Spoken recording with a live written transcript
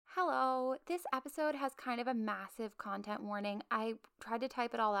Hello. This episode has kind of a massive content warning. I tried to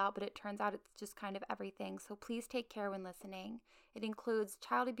type it all out, but it turns out it's just kind of everything. So please take care when listening. It includes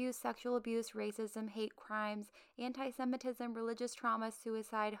child abuse, sexual abuse, racism, hate crimes, anti-Semitism, religious trauma,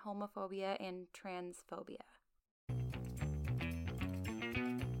 suicide, homophobia, and transphobia.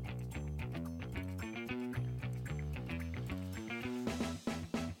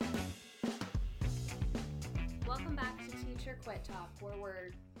 Welcome back to Teacher Quit Talk, where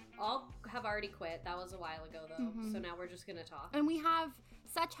we're all have already quit. That was a while ago, though. So now we're just going to talk. And we have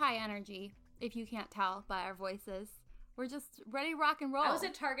such high energy, if you can't tell by our voices. We're just ready to rock and roll. I was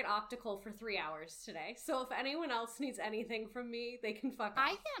at Target Optical for 3 hours today. So if anyone else needs anything from me, they can fuck off. I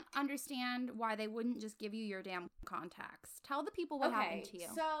can't understand why they wouldn't just give you your damn contacts. Tell the people what happened to you.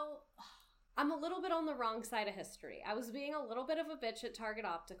 So I'm a little bit on the wrong side of history. I was being a little bit of a bitch at Target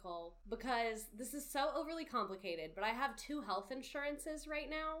Optical because this is so overly complicated, but I have 2 health insurances right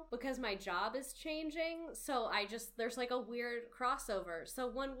now because my job is changing. So there's like a weird crossover. So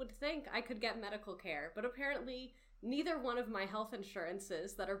one would think I could get medical care, but apparently neither one of my health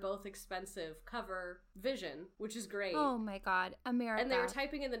insurances that are both expensive cover vision, which is great. Oh my God, America. And they were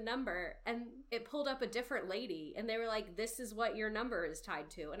typing in the number and it pulled up a different lady and they were like, this is what your number is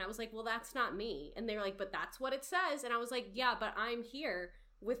tied to. And I was like, well, that's not me. And they were like, but that's what it says. And I was like, yeah, but I'm here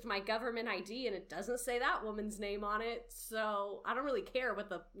with my government ID and it doesn't say that woman's name on it. So I don't really care what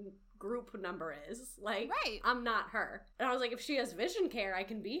the group number is. Like, right. I'm not her. And I was like, if she has vision care, I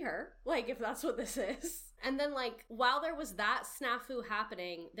can be her. Like, if that's what this is. And then, like, while there was that snafu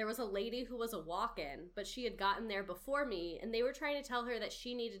happening, there was a lady who was a walk-in, but she had gotten there before me, and they were trying to tell her that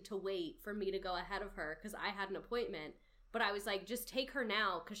she needed to wait for me to go ahead of her because I had an appointment. But I was like, just take her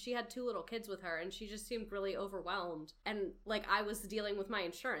now, because she had 2 little kids with her, and she just seemed really overwhelmed. And, like, I was dealing with my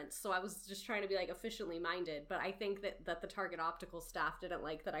insurance, so I was just trying to be, like, efficiently minded. But I think that the Target Optical staff didn't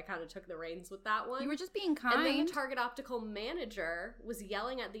like that I kind of took the reins with that one. You were just being kind. And then the Target Optical manager was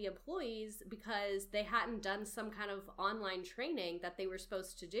yelling at the employees because they hadn't done some kind of online training that they were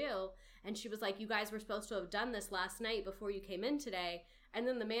supposed to do. And she was like, you guys were supposed to have done this last night before you came in today. And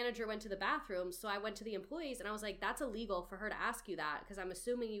then the manager went to the bathroom, so I went to the employees, and I was like, that's illegal for her to ask you that, because I'm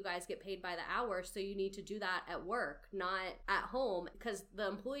assuming you guys get paid by the hour, so you need to do that at work, not at home, because the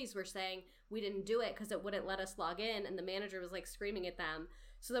employees were saying we didn't do it because it wouldn't let us log in, and the manager was, like, screaming at them.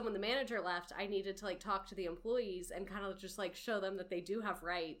 So then when the manager left, I needed to, like, talk to the employees and kind of just, like, show them that they do have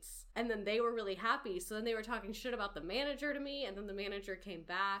rights. And then they were really happy. So then they were talking shit about the manager to me, and then the manager came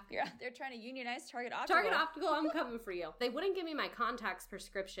back. Yeah, they're trying to unionize Target Optical. Target Optical, I'm coming for you. They wouldn't give me my contacts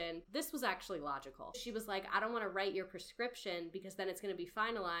prescription. This was actually logical. She was like, I don't want to write your prescription because then it's going to be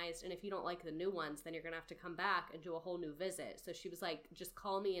finalized, and if you don't like the new ones, then you're going to have to come back and do a whole new visit. So she was like, just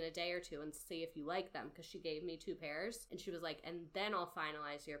call me in a day or 2 and see if you like them, because she gave me 2 pairs, and she was like, and then I'll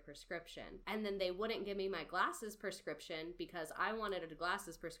finalize your prescription. And then they wouldn't give me my glasses prescription because I wanted a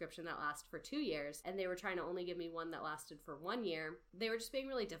glasses prescription that lasted for 2 years, and they were trying to only give me one that lasted for 1 year. They were just being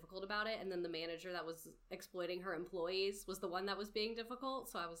really difficult about it, and then the manager that was exploiting her employees was the one that was being difficult.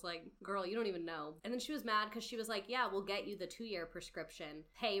 So I was like, girl, you don't even know. And then she was mad because she was like, yeah, we'll get you the 2-year prescription.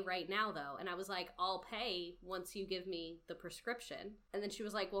 Pay right now, though. And I was like, I'll pay once you give me the prescription. And then she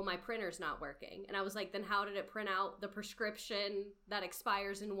was like, well, my printer's not working. And I was like, then how did it print out the prescription that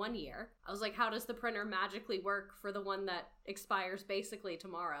expires in 1 year? I was like, how does the printer magically work for the one that expires basically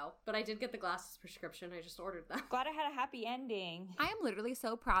tomorrow? But I did get the glasses prescription. I just ordered them. Glad I had a happy ending. I am literally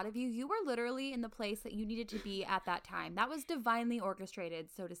so proud of you. You were literally in the place that you needed to be at that time. That was divinely orchestrated,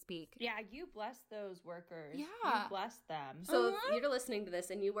 so to speak. Yeah, you bless those workers. Yeah. You bless them. So if you're listening to this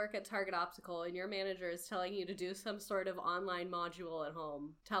and you work at Target Optical and your manager is telling you to do some sort of online module at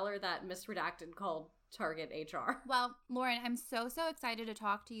home, tell her that Miss Redacted called Target HR. Well, Lauren, I'm so excited to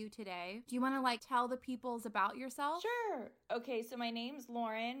talk to you today. Do you want to tell the peoples about yourself? Sure. Okay, so my name's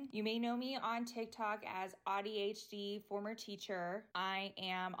Lauren. You may know me on TikTok as ADHD, former teacher. I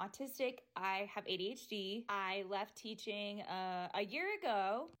am autistic. I have ADHD. I left teaching a year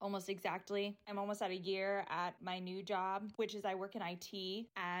ago, almost exactly. I'm almost at a year at my new job, which is I work in IT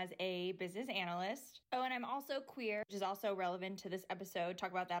as a business analyst. Oh, and I'm also queer, which is also relevant to this episode.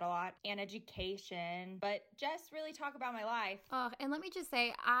 Talk about that a lot. And education, but just really talk about my life. Oh, and let me just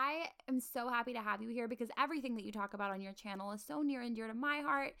say, I am so happy to have you here because everything that you talk about on your channel is so near and dear to my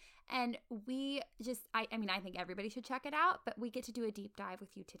heart. And we just, I think everybody should check it out, but we get to do a deep dive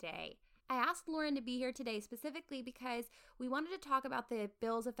with you today. I asked Lauren to be here today specifically because we wanted to talk about the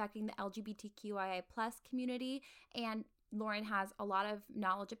bills affecting the LGBTQIA+ community and Lauren has a lot of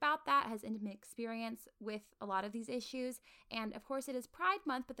knowledge about that, has intimate experience with a lot of these issues. And of course, it is Pride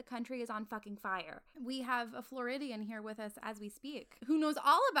Month, but the country is on fucking fire. We have a Floridian here with us as we speak who knows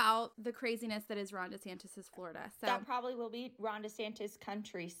all about the craziness that is Ron DeSantis' Florida. So that probably will be Ron DeSantis'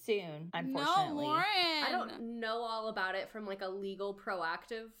 country soon, unfortunately. No, Lauren. I don't know all about it from like a legal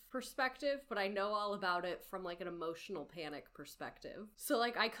proactive perspective, but I know all about it from like an emotional panic perspective. So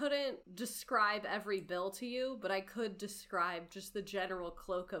like I couldn't describe every bill to you, but I could describe just the general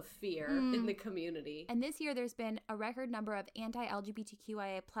cloak of fear in the community. And this year there's been a record number of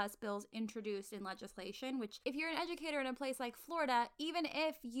anti-LGBTQIA plus bills introduced in legislation, which if you're an educator in a place like Florida, even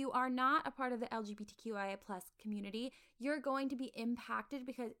if you are not a part of the LGBTQIA plus community, you're going to be impacted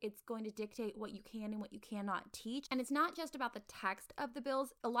because it's going to dictate what you can and what you cannot teach. And it's not just about the text of the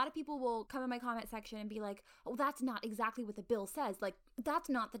bills. A lot of people will come in my comment section and be like, oh, that's not exactly what the bill says. Like, that's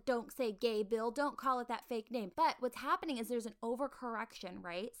not the don't say gay bill. Don't call it that fake name. But what's happening is there's an overcorrection,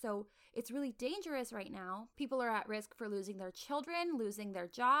 right? So it's really dangerous right now. People are at risk for losing their children, losing their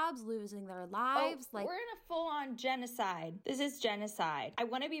jobs, losing their lives. We're in a full-on genocide. This is genocide. I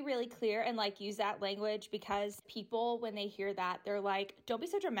want to be really clear and like use that language because people, when they hear that, they're like, don't be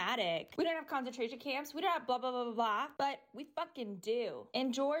so dramatic. We don't have concentration camps. We don't have blah, blah, blah, blah, blah. But we fucking do.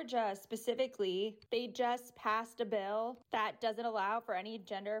 In Georgia specifically, they just passed a bill that doesn't allow for any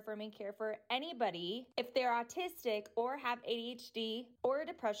gender affirming care for anybody if they're autistic or have ADHD or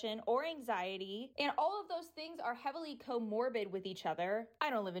depression or anxiety. And all of those things are heavily comorbid with each other. I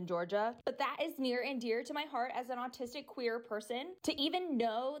don't live in Georgia, but that is near and dear to my heart as an autistic queer person. To even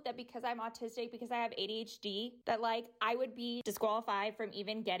know that because I'm autistic, because I have ADHD, that like I would be disqualified from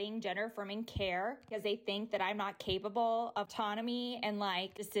even getting gender affirming care because they think that I'm not capable of autonomy and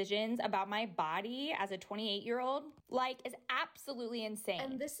like decisions about my body as a 28-year-old, like is absolutely insane.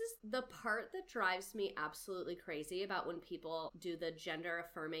 And this is the part that drives me absolutely crazy about when people do the gender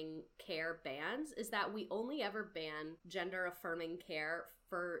affirming care bans is that we only ever ban gender affirming care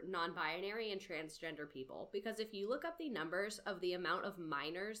for non-binary and transgender people. Because if you look up the numbers of the amount of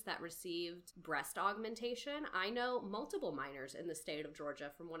minors that received breast augmentation, I know multiple minors in the state of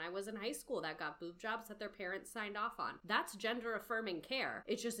Georgia from when I was in high school that got boob jobs that their parents signed off on. That's gender affirming care.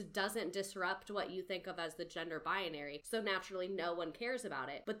 It just doesn't disrupt what you think of as the gender binary. So naturally, no one cares about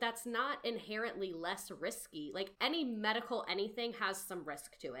it. But that's not inherently less risky. Like any medical anything has some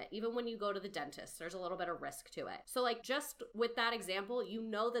risk to it. Even when you go to the dentist, there's a little bit of risk to it. So like just with that example, you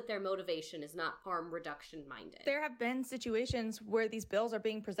know that their motivation is not harm reduction minded. There have been situations where these bills are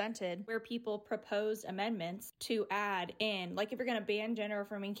being presented where people proposed amendments to add in, like if you're going to ban gender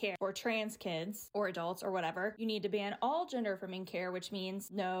affirming care for trans kids or adults or whatever, you need to ban all gender affirming care, which means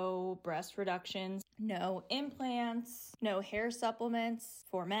no breast reductions, no implants, no hair supplements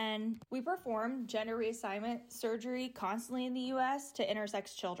for men. We perform gender reassignment surgery constantly in the US to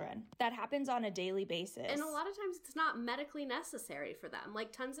intersex children. That happens on a daily basis. And a lot of times it's not medically necessary for them.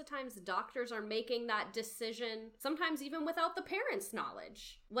 Like tons of times doctors are making that decision, sometimes even without the parents'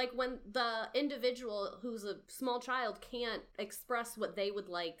 knowledge. Like when the individual who's a small child can't express what they would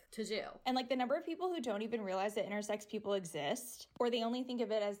like to do. And like the number of people who don't even realize that intersex people exist, or they only think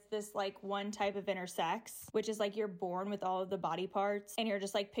of it as this like one type of intersex, which is like you're born with all of the body parts and you're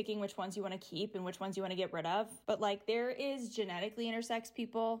just like picking which ones you want to keep and which ones you want to get rid of. But like there is genetically intersex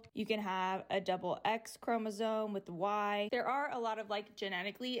people. You can have a double X chromosome with the Y. There are a lot of like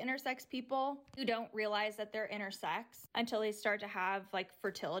genetically intersex people who don't realize that they're intersex until they start to have like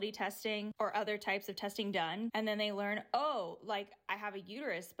fertility testing or other types of testing done. And then they learn, oh, like I have a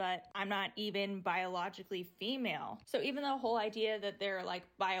uterus, but I'm not even biologically female. So even the whole idea that they're like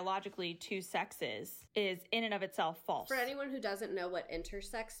biologically two sexes is in and of itself false. For anyone who doesn't know what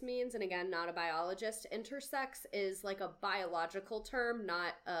intersex means, and again, not a biologist, intersex is like a biological term,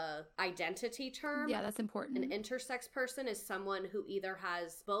 not a identity term. Yeah, that's important. An intersex person is someone who either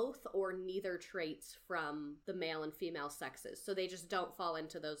has both or neither traits from the male and female sexes. So they just don't fall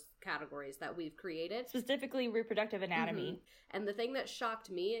into those categories that we've created. Specifically reproductive anatomy. And the thing that shocked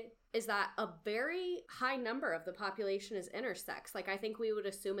me is that a very high number of the population is intersex. Like I think we would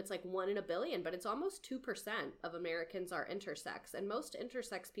assume it's like 1 in a billion, but it's almost 2% of Americans are intersex. And most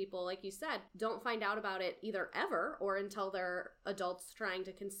intersex people, like you said, don't find out about it either ever or until they're adults trying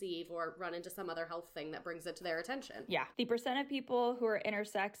to conceive or run into some other health thing that brings it to their attention. Yeah. The percent of people who are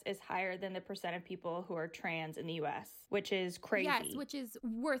intersex is higher than the percent of people who are trans in the US, which is crazy. Yes, which is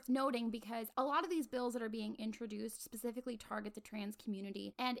worth noting because a lot of these bills that are being introduced specifically target the trans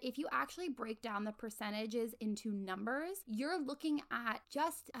community. And if you actually break down the percentages into numbers, you're looking at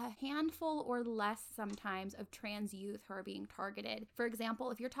just a handful or less sometimes of trans youth who are being targeted. For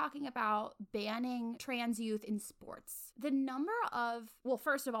example, if you're talking about banning trans youth in sports, the number of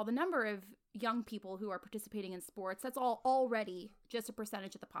young people who are participating in sports, that's already just a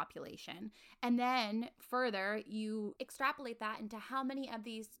percentage of the population. And then further, you extrapolate that into how many of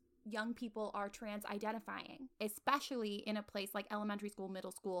these young people are trans identifying, especially in a place like elementary school, middle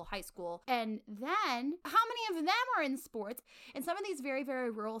school, high school. And then how many of them are in sports? In some of these very,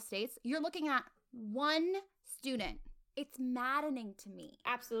 very rural states, you're looking at one student. It's maddening to me.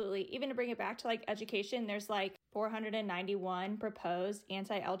 Absolutely. Even to bring it back to like education, there's like 491 proposed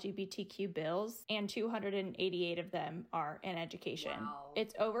anti-LGBTQ bills, and 288 of them are in education. Wow.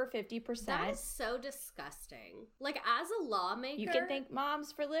 It's over 50%. That is so disgusting. Like, as a lawmaker... You can thank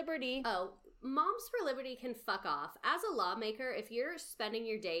Moms for Liberty. Oh, Moms for Liberty can fuck off. As a lawmaker, if you're spending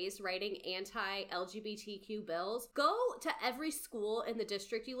your days writing anti-LGBTQ bills, go to every school in the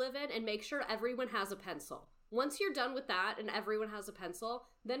district you live in and make sure everyone has a pencil. Once you're done with that and everyone has a pencil,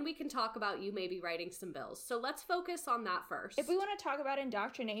 then we can talk about you maybe writing some bills. So let's focus on that first. If we want to talk about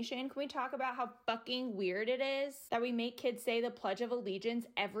indoctrination, can we talk about how fucking weird it is that we make kids say the Pledge of Allegiance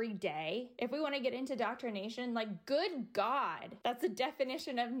every day? If we want to get into indoctrination, like, good God, that's the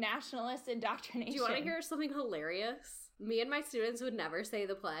definition of nationalist indoctrination. Do you want to hear something hilarious? Me and my students would never say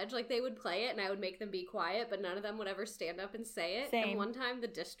the pledge. Like, they would play it and I would make them be quiet, but none of them would ever stand up and say it. Same. And one time the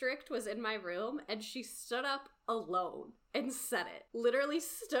district was in my room and she stood up alone and said it. Literally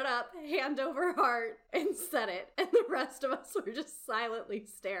stood up, hand over heart, and said it. And the rest of us were just silently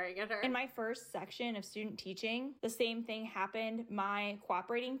staring at her. In my first section of student teaching, the same thing happened. My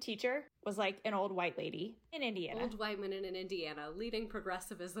cooperating teacher was like an old white lady in Indiana. Old white women in Indiana, leading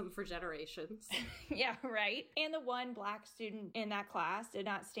progressivism for generations. Yeah, right. And the one black student in that class did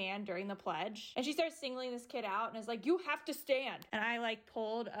not stand during the pledge. And she starts singling this kid out and is like, you have to stand. And I like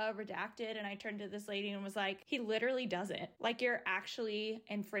pulled a redacted and I turned to this lady and was like, he literally doesn't. Like, you're actually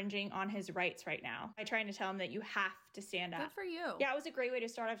infringing on his rights right now by trying to tell him that you have to stand up. Good for you. Yeah, it was a great way to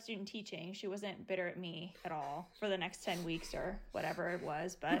start off student teaching. She wasn't bitter at me at all for the next 10 weeks or whatever it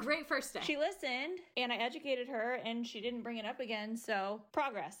was, but great first day. She listened and I educated her and she didn't bring it up again. So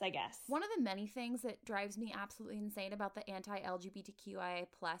progress, I guess. One of the many things that drives me absolutely insane about the anti-LGBTQIA+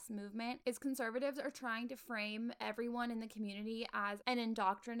 movement is conservatives are trying to frame everyone in the community as an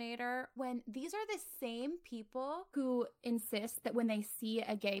indoctrinator when these are the same people who insist that when they see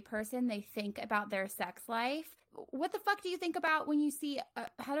a gay person, they think about their sex life. What the fuck do you think about when you see a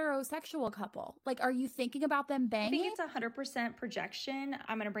heterosexual couple? Like, are you thinking about them banging? I think it's 100% projection.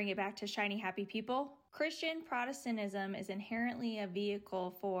 I'm going to bring it back to shiny, happy people. Christian Protestantism is inherently a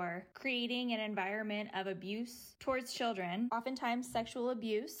vehicle for creating an environment of abuse towards children, oftentimes sexual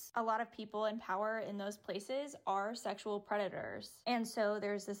abuse. A lot of people in power in those places are sexual predators. And so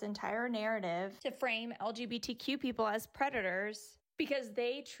there's this entire narrative to frame LGBTQ people as predators because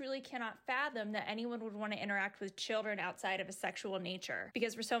they truly cannot fathom that anyone would want to interact with children outside of a sexual nature.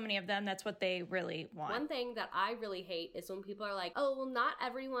 Because for so many of them, that's what they really want. One thing that I really hate is when people are like, oh, well, not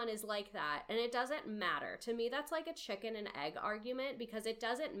everyone is like that. And it doesn't matter. To me, that's like a chicken and egg argument because it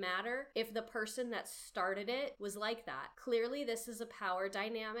doesn't matter if the person that started it was like that. Clearly, this is a power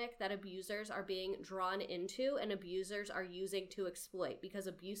dynamic that abusers are being drawn into and abusers are using to exploit because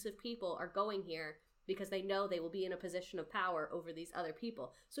abusive people are going here because they know they will be in a position of power over these other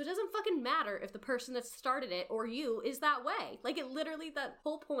people. So it doesn't fucking matter if the person that started it or you is that way. Like, it literally, that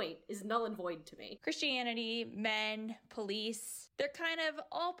whole point is null and void to me. Christianity, men, police, they're kind of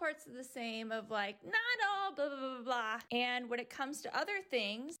all parts of the same of like, not all, blah, blah, blah, blah. And when it comes to other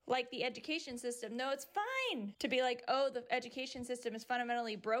things, like the education system, no, it's fine to be like, oh, the education system is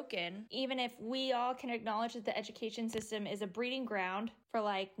fundamentally broken. Even if we all can acknowledge that the education system is a breeding ground for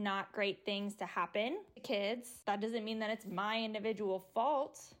like not great things to happen to kids, that doesn't mean that it's my individual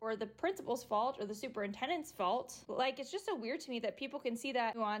fault or the principal's fault or the superintendent's fault. Like, it's just so weird to me that people can see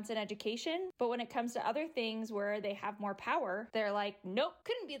that nuance in education, but when it comes to other things where they have more power, they're like, nope,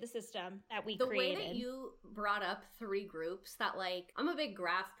 couldn't be the system that we created. The way that you brought up 3 groups that, like, I'm a big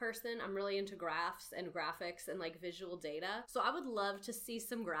graph person. I'm really into graphs and graphics and like visual data. So I would love to see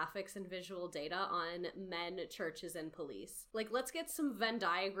some graphics and visual data on men, churches, and police. Like, let's get some Venn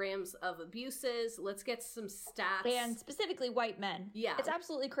diagrams of abuses. Let's get some stats. And specifically white men. Yeah. It's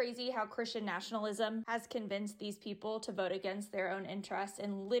absolutely crazy how Christian nationalism has convinced these people to vote against their own interests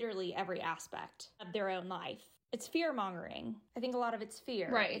in literally every aspect of their own life. It's fear-mongering. I think a lot of it's fear.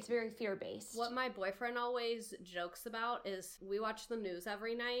 Right. It's very fear-based. What my boyfriend always jokes about is we watch the news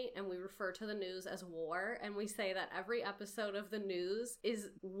every night and we refer to the news as war, and we say that every episode of the news is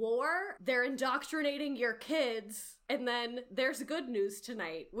war. They're indoctrinating your kids. And then there's good news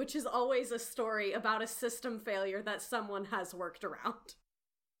tonight, which is always a story about a system failure that someone has worked around.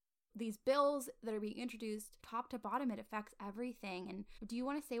 These bills that are being introduced, top to bottom, it affects everything. And do you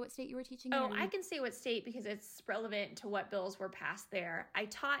want to say what state you were teaching in? Oh, I can say what state because it's relevant to what bills were passed there. I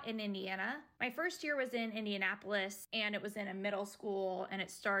taught in Indiana. My first year was in Indianapolis, and it was in a middle school, and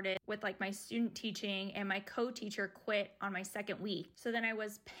it started with like my student teaching, and my co-teacher quit on my second week. So then I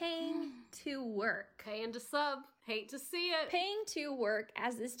was paying to work. Paying to sub. Hate to see it. Paying to work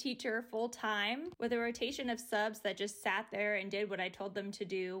as this teacher full time with a rotation of subs that just sat there and did what I told them to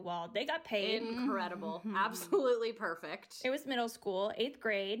do while they got paid. Incredible. Absolutely perfect. It was middle school, 8th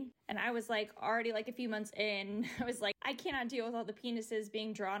grade. And I was like already like a few months in, I was like, I cannot deal with all the penises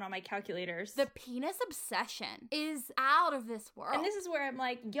being drawn on my calculators. The penis obsession is out of this world. And this is where I'm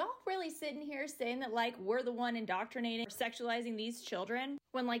like, y'all really sitting here saying that like we're the one indoctrinating or sexualizing these children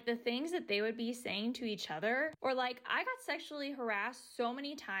when like the things that they would be saying to each other, or like I got sexually harassed so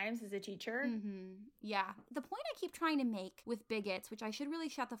many times as a teacher. Yeah. The point I keep trying to make with bigots, which I should really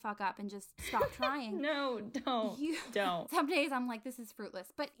shut the fuck up and just stop trying. No, don't. Don't. Some days I'm like, this is fruitless.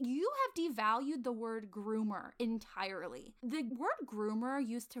 But you have devalued the word groomer entirely. The word groomer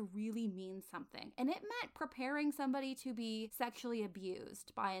used to really mean something, and it meant preparing somebody to be sexually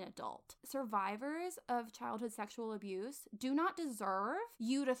abused by an adult. Survivors of childhood sexual abuse do not deserve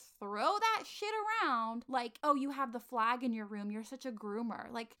you to throw that shit around like, oh, you have the flag in your room, you're such a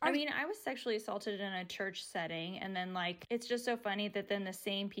groomer. Like, I mean, I was sexually assaulted in a church setting, and then like it's just so funny that then the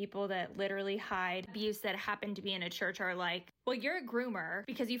same people that literally hide abuse that happened to be in a church are like, well, you're a groomer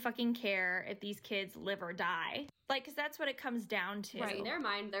because you fucking care if these kids live or die. Like, because that's what it comes down to. Right. In their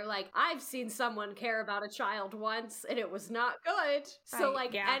mind, they're like, I've seen someone care about a child once and it was not good. So,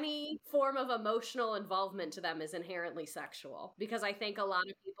 like, any form of emotional involvement to them is inherently sexual. Because I think a lot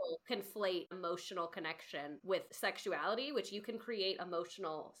of people conflate emotional connection with sexuality, which you can create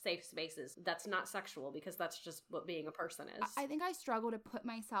emotional safe spaces. That's not sexual because that's just what being a person is. I think I struggle to put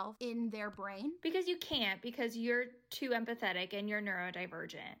myself in their brain. Because you can't, because you're too empathetic and you're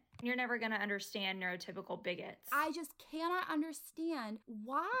neurodivergent. You're never going to understand neurotypical bigots. I just cannot understand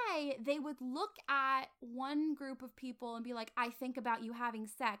why they would look at one group of people and be like, I think about you having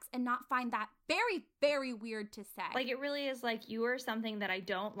sex, and not find that very, very weird to say. Like, it really is like, you are something that I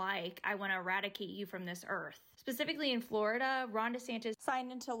don't like. I want to eradicate you from this earth. Specifically in Florida, Ron DeSantis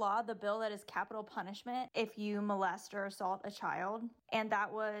signed into law the bill that is capital punishment if you molest or assault a child. And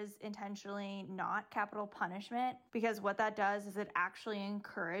that was intentionally not capital punishment, because what that does is it actually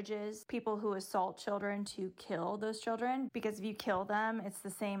encourages people who assault children to kill those children, because if you kill them, it's the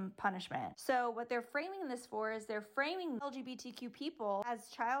same punishment. So what they're framing this for is they're framing LGBTQ people as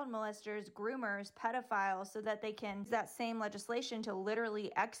child molesters, groomers, pedophiles, so that they can use that same legislation to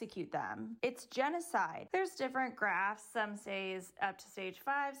literally execute them. It's genocide. There's different graphs. Some say up to stage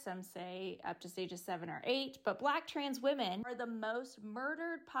 5, some say up to stages 7 or 8, but Black trans women are the most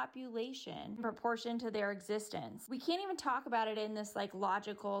murdered population in proportion to their existence. We can't even talk about it in this like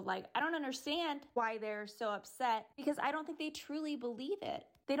logical, like, I don't understand why they're so upset, because I don't think they truly believe it.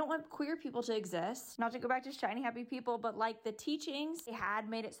 They don't want queer people to exist. Not to go back to shiny happy people, but like the teachings they had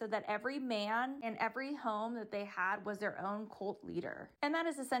made it so that every man in every home that they had was their own cult leader. And that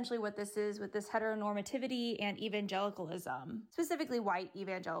is essentially what this is with this heteronormativity and evangelicalism, specifically white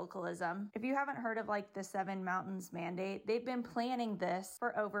evangelicalism. If you haven't heard of like the 7 Mountains Mandate, they've been planning this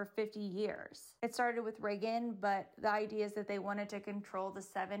for over 50 years. It started with Reagan, but the idea is that they wanted to control the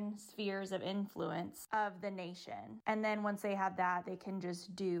 7 spheres of influence of the nation. And then once they have that, they can just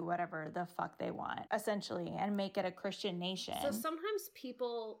do whatever the fuck they want, essentially, and make it a Christian nation. So sometimes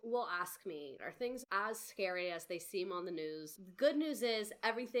people will ask me, are things as scary as they seem on the news? The good news is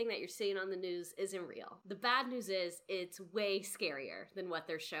everything that you're seeing on the news isn't real. The bad news is it's way scarier than what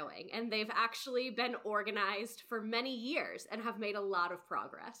they're showing. And they've actually been organized for many years and have made a lot of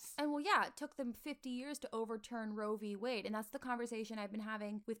progress. And well, yeah, it took them 50 years to overturn Roe v. Wade. And that's the conversation I've been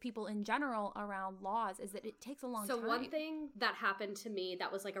having with people in general around laws, is that it takes a long time. So one thing that happened to me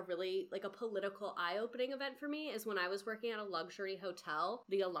that was like a really like a political eye-opening event for me is when I was working at a luxury hotel.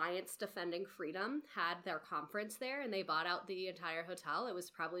 The Alliance Defending Freedom had their conference there, and they bought out the entire hotel. It was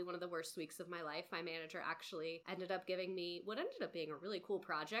probably one of the worst weeks of my life. My manager actually ended up giving me what ended up being a really cool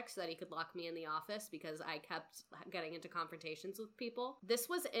project so that he could lock me in the office because I kept getting into confrontations with people. This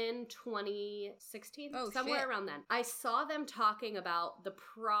was in 2016, somewhere around then. I saw them talking about the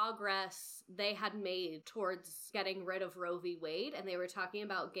progress they had made towards getting rid of Roe v. Wade, and they were talking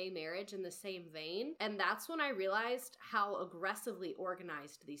about gay marriage in the same vein. And that's when I realized how aggressively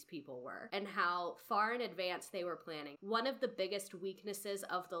organized these people were and how far in advance they were planning. One of the biggest weaknesses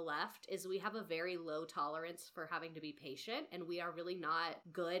of the left is we have a very low tolerance for having to be patient, and we are really not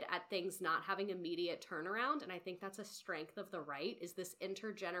good at things not having immediate turnaround. And I think that's a strength of the right, is this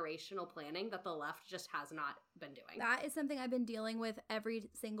intergenerational planning that the left just has not been doing. That is something I've been dealing with every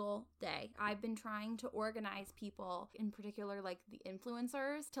single day. I've been trying to organize people, in particular like the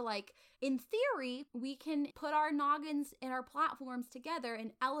influencers, to like, in theory, we can put our noggins and our platforms together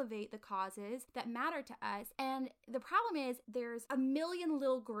and elevate the causes that matter to us. And the problem is there's a million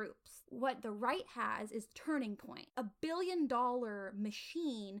little groups. What the right has is Turning Point, $1 billion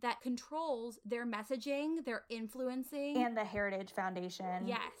machine that controls their messaging, their influencing. And the Heritage Foundation.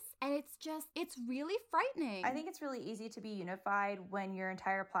 Yes. And it's really frightening. I think it's really easy to be unified when your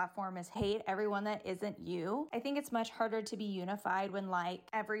entire platform is hate everyone that isn't you. I think it's much harder to be unified when like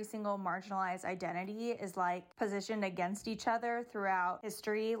every single marginalized identity is like positioned against each other throughout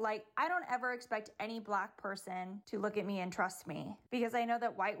history. Like I don't ever expect any Black person to look at me and trust me because I know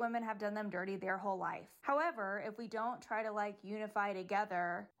that white women have done them dirty their whole life. However, if we don't try to like unify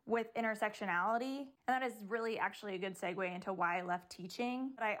together with intersectionality, and that is really actually a good segue into why I left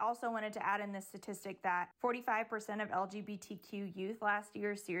teaching. But I also wanted to add in this statistic that 45% of LGBTQ youth last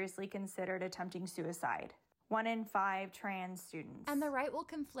year seriously considered attempting suicide. 1 in 5 trans students. And the right will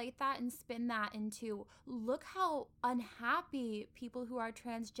conflate that and spin that into, look how unhappy people who are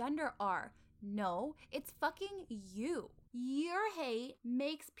transgender are. No, it's fucking you. Your hate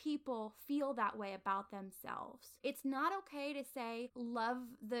makes people feel that way about themselves. It's not okay to say, love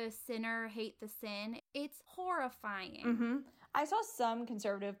the sinner, hate the sin. It's horrifying. Mm-hmm. I saw some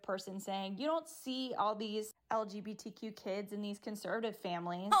conservative person saying, you don't see all these LGBTQ kids in these conservative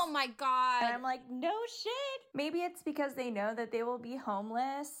families. Oh my God. And I'm like, no shit. Maybe it's because they know that they will be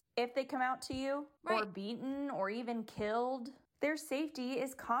homeless if they come out to you, or beaten, or even killed. Their safety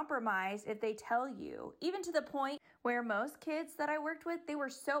is compromised if they tell you, even to the point where most kids that I worked with, they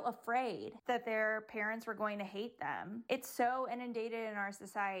were so afraid that their parents were going to hate them. It's so inundated in our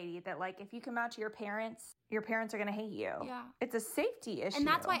society that like if you come out to your parents are going to hate you. Yeah. It's a safety issue. And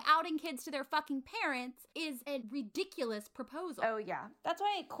that's why outing kids to their fucking parents is a ridiculous proposal. Oh, yeah. That's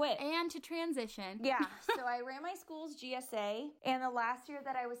why I quit. And to transition. Yeah. So I ran my school's GSA, and the last year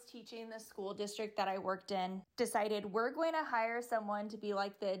that I was teaching, the school district that I worked in decided we're going to hire someone to be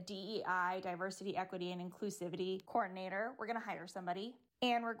like the DEI, diversity, equity, and inclusivity coordinator. We're going to hire somebody,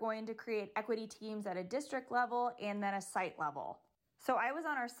 and we're going to create equity teams at a district level and then a site level. So I was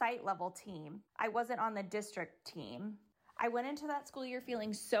on our site level team. I wasn't on the district team. I went into that school year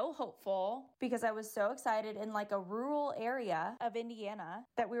feeling so hopeful because I was so excited in like a rural area of Indiana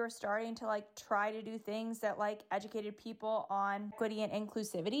that we were starting to like try to do things that like educated people on equity and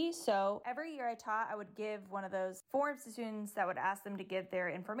inclusivity. So every year I taught, I would give one of those forms to students that would ask them to give their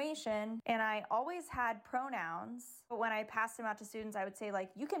information. And I always had pronouns, but when I passed them out to students, I would say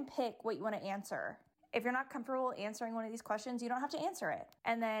like, you can pick what you want to answer. If you're not comfortable answering one of these questions, you don't have to answer it.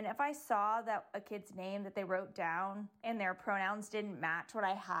 And then if I saw that a kid's name that they wrote down and their pronouns didn't match what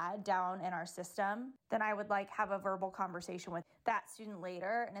I had down in our system, then I would like have a verbal conversation with that student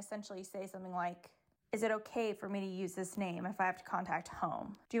later and essentially say something like, is it okay for me to use this name if I have to contact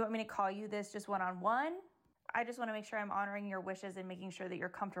home? Do you want me to call you this just one-on-one? I just want to make sure I'm honoring your wishes and making sure that you're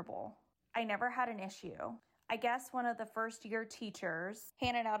comfortable. I never had an issue. I guess one of the first year teachers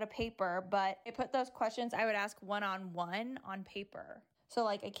handed out a paper, but it put those questions I would ask one-on-one on paper. So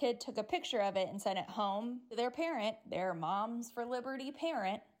like a kid took a picture of it and sent it home to their parent, their Moms for Liberty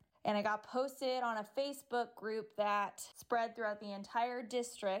parent, and it got posted on a Facebook group that spread throughout the entire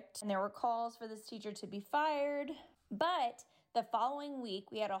district. And there were calls for this teacher to be fired. But the following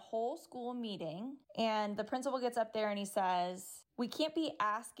week, we had a whole school meeting, and the principal gets up there and he says, we can't be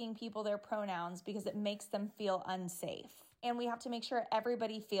asking people their pronouns because it makes them feel unsafe. And we have to make sure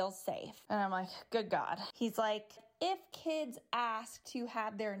everybody feels safe. And I'm like, good God. He's like, if kids ask to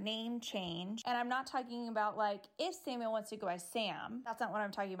have their name changed, and I'm not talking about like, if Samuel wants to go by Sam, that's not what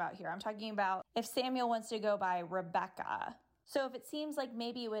I'm talking about here. I'm talking about if Samuel wants to go by Rebecca. So if it seems like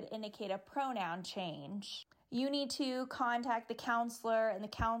maybe it would indicate a pronoun change, you need to contact the counselor and the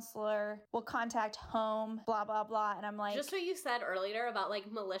counselor will contact home, blah, blah, blah. And I'm like, just what you said earlier about like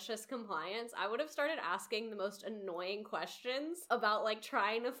malicious compliance, I would have started asking the most annoying questions about like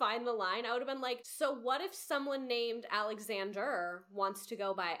trying to find the line. I would have been like, so what if someone named Alexander wants to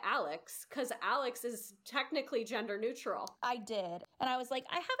go by Alex? Because Alex is technically gender neutral. I did. And I was like,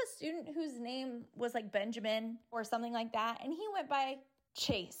 I have a student whose name was like Benjamin or something like that. And he went by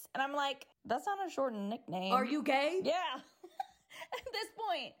Chase. And I'm like, that's not a shortened nickname. Are you gay? Yeah. At this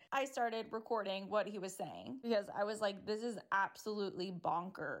point, I started recording what he was saying because I was like, this is absolutely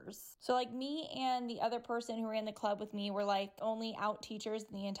bonkers. So like me and the other person who ran the club with me were like only out teachers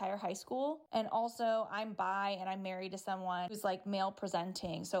in the entire high school. And also I'm bi and I'm married to someone who's like male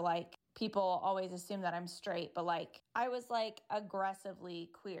presenting. So like people always assume that I'm straight, but like I was like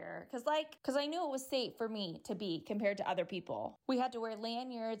aggressively queer because I knew it was safe for me to be compared to other people. We had to wear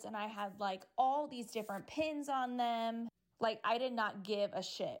lanyards and I had like all these different pins on them. Like I did not give a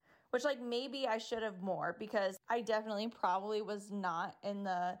shit, which like maybe I should have more because I definitely probably was not in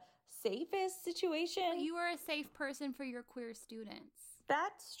the safest situation. But you were a safe person for your queer students.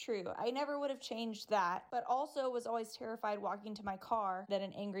 That's true. I never would have changed that, but also was always terrified walking to my car that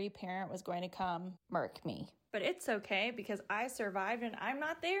an angry parent was going to come murk me. But it's okay because I survived and I'm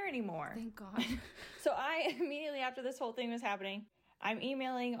not there anymore. Thank God. So I immediately after this whole thing was happening, I'm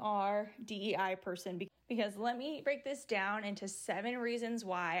emailing our DEI person because let me break this down into 7 reasons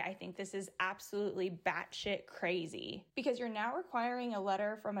why I think this is absolutely batshit crazy. Because you're now requiring a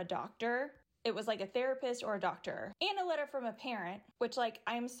letter from a doctor. It was like a therapist or a doctor and a letter from a parent, which like,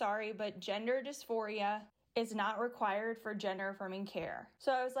 I'm sorry, but gender dysphoria is not required for gender affirming care.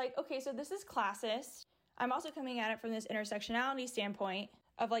 So I was like, okay, so this is classist. I'm also coming at it from this intersectionality standpoint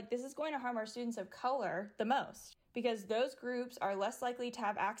of like, this is going to harm our students of color the most because those groups are less likely to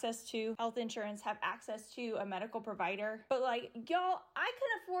have access to health insurance, have access to a medical provider. But like, y'all, I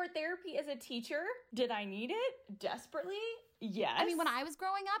can afford therapy as a teacher. Did I need it desperately? Yes. I mean, when I was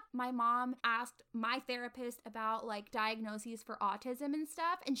growing up, my mom asked my therapist about like diagnoses for autism and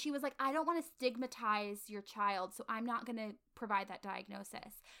stuff. And she was like, I don't want to stigmatize your child, so I'm not going to provide that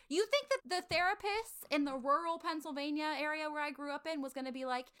diagnosis. You think that the therapist in the rural Pennsylvania area where I grew up in was going to be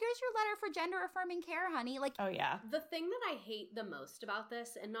like, here's your letter for gender affirming care, honey? Like, oh yeah. The thing that I hate the most about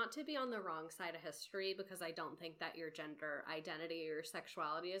this, and not to be on the wrong side of history because I don't think that your gender identity or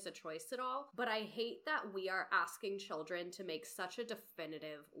sexuality is a choice at all, but I hate that we are asking children to make such a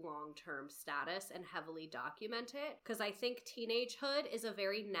definitive long-term status and heavily document it, because I think teenagehood is a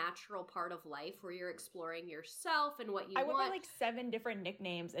very natural part of life where you're exploring yourself and what you want. I went by like 7 different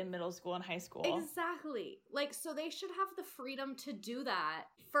nicknames in middle school and high school. Exactly. Like, so they should have the freedom to do that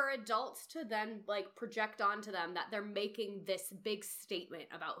for adults to then like project onto them that they're making this big statement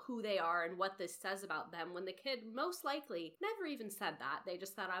about who they are and what this says about them when the kid most likely never even said that. They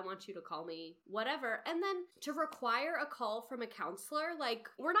just said, I want you to call me whatever. And then to require a call from a counselor, like,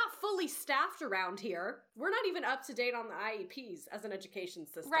 we're not fully staffed around here. We're not even up to date on the IEPs as an education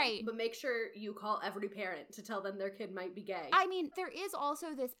system. Right. But make sure you call every parent to tell them their kid might be gay. I mean, there is also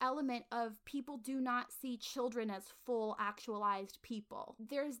this element of people do not see children as full actualized people.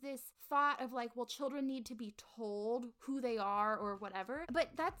 There's this thought of like, well, children need to be told who they are or whatever, but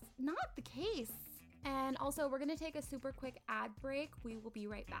that's not the case. And also, we're going to take a super quick ad break. We will be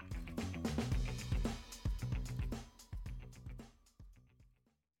right back.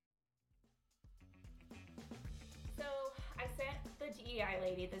 DEI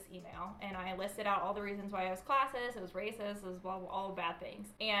lady this email and I listed out all the reasons why I was classist, it was racist, it was all bad things.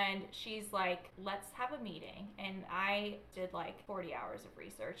 And she's like, let's have a meeting. And I did like 40 hours of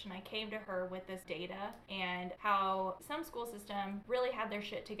research and I came to her with this data and how some school system really had their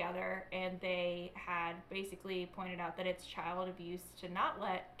shit together and they had basically pointed out that it's child abuse to not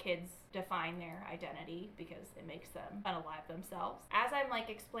let kids define their identity because it makes them unalive themselves. As I'm like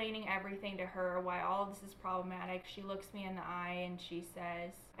explaining everything to her, why all of this is problematic, she looks me in the eye and she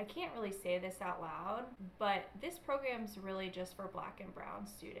says, I can't really say this out loud, but this program's really just for Black and brown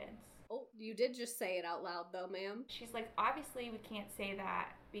students. Oh, you did just say it out loud though, ma'am. She's like, obviously we can't say that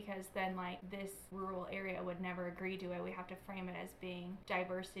because then like this rural area would never agree to it. We have to frame it as being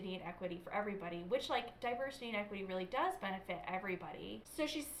diversity and equity for everybody, which like diversity and equity really does benefit everybody. So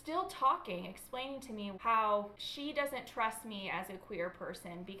she's still talking, explaining to me how she doesn't trust me as a queer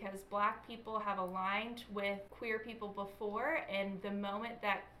person because Black people have aligned with queer people before, and the moment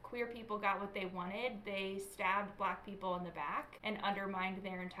that queer people got what they wanted, they stabbed black people in the back and undermined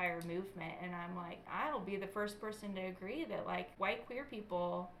their entire movement. And I'm like, I'll be the first person to agree that like white queer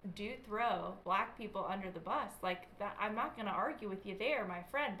people do throw black people under the bus. Like that, I'm not going to argue with you there, my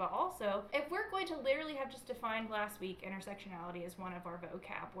friend. But also, if we're going to literally have just defined last week intersectionality as one of our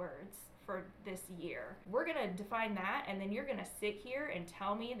vocab words for this year, we're gonna define that, and then you're gonna sit here and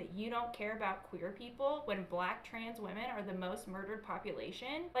tell me that you don't care about queer people when black trans women are the most murdered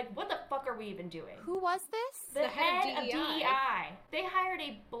population? Like, what the fuck are we even doing? Who was this? The head of DEI. They hired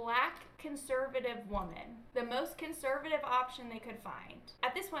a black conservative woman, the most conservative option they could find.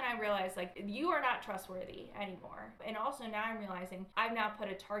 At this point, I realized, like, you are not trustworthy anymore. And also now I'm realizing I've now put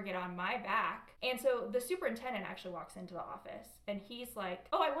a target on my back. And so the superintendent actually walks into the office and he's like,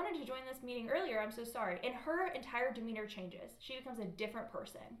 oh, I wanted to join this meeting earlier. I'm so sorry. And her entire demeanor changes. She becomes a different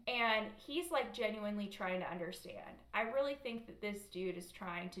person. And he's like genuinely trying to understand. I really think that this dude is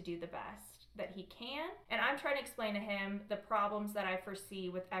trying to do the best that he can. And I'm trying to explain to him the problems that I foresee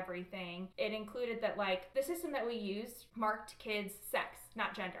with everything. It included that like the system that we use marked kids sex,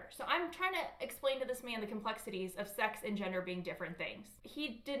 not gender. So I'm trying to explain to this man the complexities of sex and gender being different things.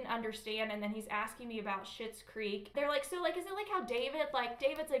 He didn't understand, and then he's asking me about Schitt's Creek. They're like, so like, is it like how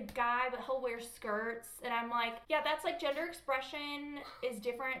David's a guy, but he'll wear skirts? And I'm like, yeah, that's like gender expression is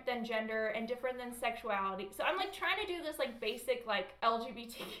different than gender and different than sexuality. So I'm like trying to do this like basic like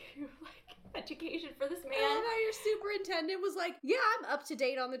LGBTQ like education for this man. I love how your superintendent was like, yeah, I'm up to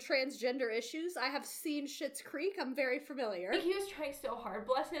date on the transgender issues. I have seen Schitt's Creek. I'm very familiar. He was trying so hard.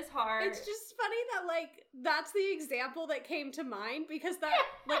 Bless his heart. It's just funny that, like, that's the example that came to mind because that,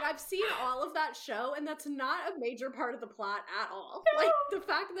 like, I've seen all of that show and that's not a major part of the plot at all. No. Like, the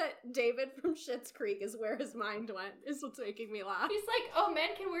fact that David from Schitt's Creek is where his mind went is what's making me laugh. He's like, oh,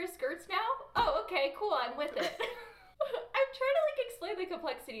 men can wear skirts now? Oh, okay, cool, I'm with it. I'm trying to like explain the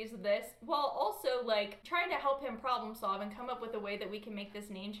complexities of this while also like trying to help him problem solve and come up with a way that we can make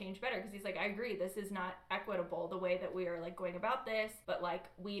this name change better, because he's like, I agree, this is not equitable the way that we are like going about this, but like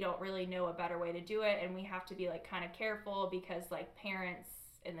we don't really know a better way to do it, and we have to be like kind of careful because like parents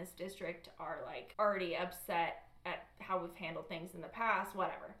in this district are like already upset at how we've handled things in the past,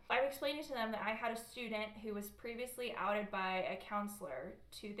 whatever. I'm explaining to them that I had a student who was previously outed by a counselor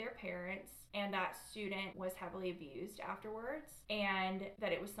to their parents, and that student was heavily abused afterwards, and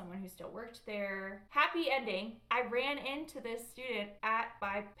that it was someone who still worked there. Happy ending. I ran into this student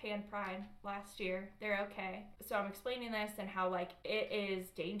by Pan Pride last year. They're okay. So I'm explaining this and how like it is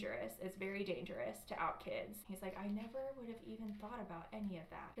dangerous. It's very dangerous to out kids. He's like, I never would have even thought about any of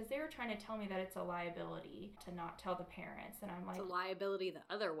that, because they were trying to tell me that it's a liability to not tell the parents, and I'm like, it's a liability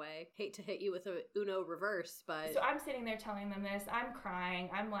the other way. Hate to hit you with a Uno reverse, but so I'm sitting there telling them this. I'm crying.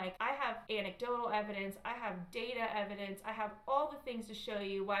 I'm like, I have anecdotal evidence, I have data evidence, I have all the things to show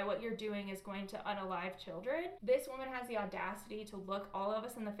you why what you're doing is going to unalive children. This woman has the audacity to look all of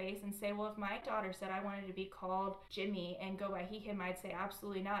us in the face and say, well, if my daughter said I wanted to be called Jimmy and go by he, him, I'd say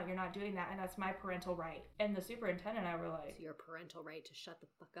absolutely not, you're not doing that, and that's my parental right. And the superintendent and I were like, it's your parental right to shut the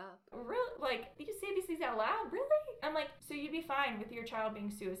fuck up. Really? Like, you just say these things out loud? Really? I'm like, so you'd be fine with your child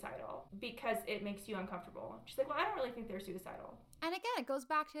being suicidal because it makes you uncomfortable. She's like, well, I don't really think they're suicidal. And again, it goes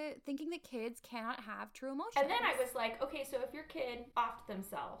back to thinking that kids cannot have true emotions. And then I was like, okay, so if your kid offed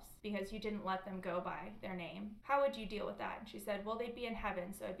themselves because you didn't let them go by their name, how would you deal with that? And she said, well, they'd be in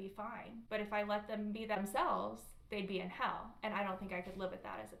heaven, so it'd be fine. But if I let them be themselves, they'd be in hell. And I don't think I could live with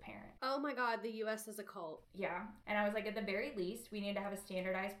that as a parent. Oh my God, the US is a cult. Yeah. And I was like, at the very least, we need to have a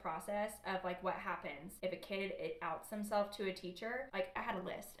standardized process of like what happens if a kid outs themselves to a teacher. Like, I had a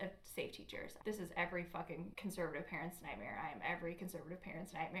list of safe teachers. This is every fucking conservative parent's nightmare. I am every conservative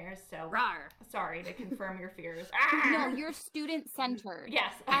parent's nightmare. So rawr. Sorry to confirm your fears. No, you're student-centered.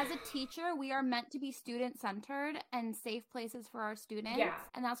 Yes. As a teacher, we are meant to be student-centered and safe places for our students. Yeah.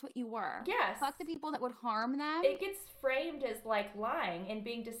 And that's what you were. Yes. Fuck the people that would harm them. It gets framed as like lying and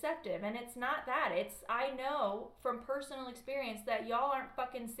being deceptive, and it's not that. It's, I know from personal experience that y'all aren't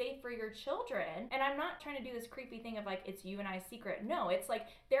fucking safe for your children, and I'm not trying to do this creepy thing of like it's you and I's secret. No, it's like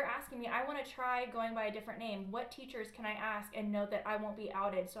they're asking me, I want to try going by a different name. What teachers can I ask and know that I won't be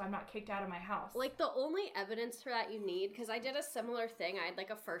outed so I'm not kicked out of my house? Like, the only evidence for that you need, because I did a similar thing. I had like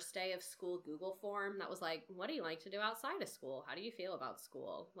a first day of school Google form that was like, what do you like to do outside of school? How do you feel about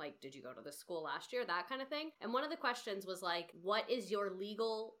school? Like, did you go to the school last year? That kind of thing. And one of the questions was like, what is your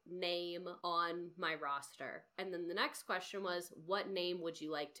legal name on my roster? And then the next question was, what name would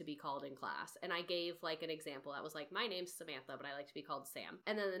you like to be called in class? And I gave like an example that was like, my name's Samantha, but I like to be called Sam.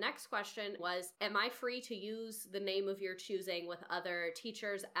 And then the next question was, am I free to use the name of your choosing with other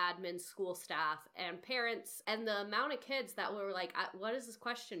teachers, admins, school staff, and parents? And the amount of kids that were like, what does this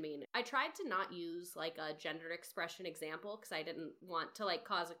question mean? I tried to not use like a gendered expression example because I didn't want to like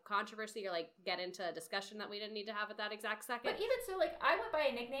cause a controversy or like get into a discussion that we didn't need to have at that exact second. But even so, like, I went by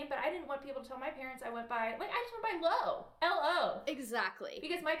a nickname, but I didn't want people to tell my parents I went by, like, I just went by Lo. L-O. Exactly.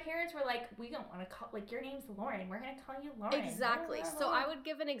 Because my parents were like, we don't want to call, like, your name's Lauren. We're going to call you Lauren. Exactly. So I would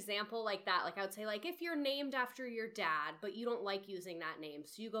give an example like that. Like, I would say, like, if you're named after your dad, but you don't like using that name,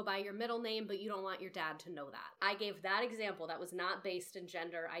 so you go by your middle name, but you don't want your dad to know that. I gave that example that was not based in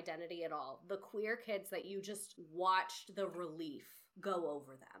gender identity at all. The queer kids that you just watched the relief go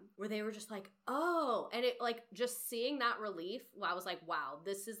over them, where they were just like, oh, and it like just seeing that relief, I was like, wow,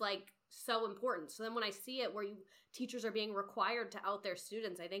 this is like so important. So then when I see it where teachers are being required to out their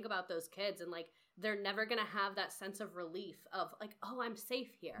students, I think about those kids and like they're never gonna have that sense of relief of like, oh, I'm safe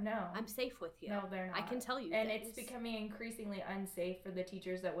here. No. I'm safe with you. No, they're not. I can tell you and things. It's becoming increasingly unsafe for the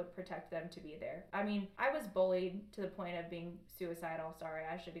teachers that would protect them to be there. I mean, I was bullied to the point of being suicidal. Sorry,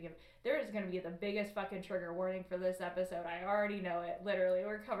 I should have given. There is going to be the biggest fucking trigger warning for this episode. I already know it. Literally,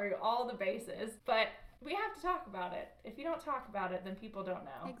 we're covering all the bases. But we have to talk about it. If you don't talk about it, then people don't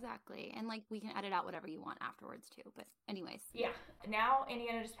know. Exactly. And like we can edit out whatever you want afterwards too. But anyways. Yeah. Now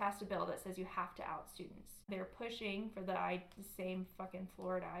Indiana just passed a bill that says you have to out students. They're pushing for the same fucking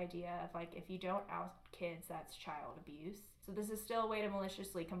Florida idea of like, if you don't out kids, that's child abuse. So this is still a way to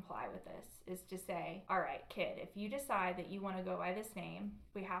maliciously comply with this, is to say, all right, kid, if you decide that you want to go by this name,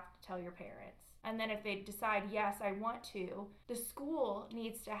 we have to tell your parents. And then if they decide, yes, I want to, the school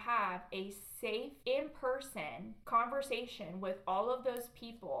needs to have a safe, in-person conversation with all of those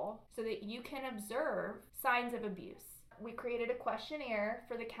people so that you can observe signs of abuse. We created a questionnaire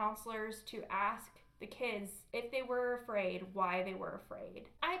for the counselors to ask the kids if they were afraid, why they were afraid.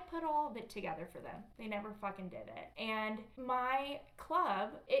 I put all of it together for them. They never fucking did it. And my club,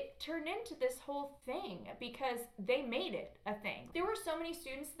 it turned into this whole thing because they made it a thing. There were so many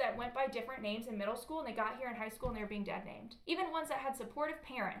students that went by different names in middle school and they got here in high school and they were being dead named. Even ones that had supportive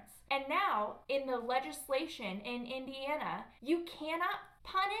parents. And now in the legislation in Indiana, you cannot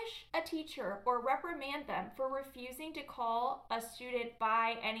punish a teacher or reprimand them for refusing to call a student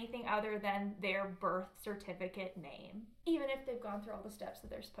by anything other than their birth certificate name, even if they've gone through all the steps that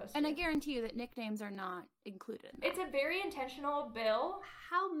they're supposed to. And I guarantee you that nicknames are not included in that. It's a very intentional bill.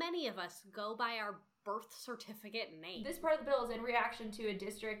 How many of us go by our birth certificate name? This part of the bill is in reaction to a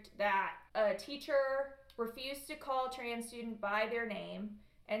district that a teacher refused to call a trans student by their name.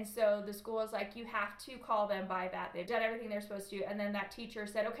 And so the school is like, you have to call them by that. They've done everything they're supposed to. And then that teacher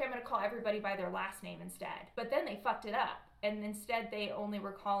said, okay, I'm going to call everybody by their last name instead. But then they fucked it up. And instead they only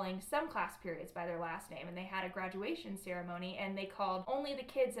were calling some class periods by their last name. And they had a graduation ceremony and they called only the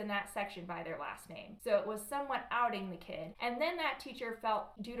kids in that section by their last name. So it was somewhat outing the kid. And then that teacher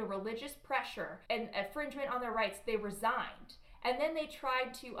felt, due to religious pressure and infringement on their rights, they resigned. And then they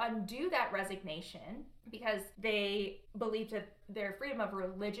tried to undo that resignation because they believed that their freedom of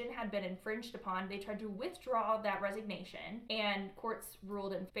religion had been infringed upon. They tried to withdraw that resignation and courts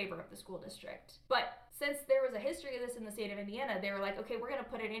ruled in favor of the school district. But since there was a history of this in the state of Indiana, they were like, okay, we're going to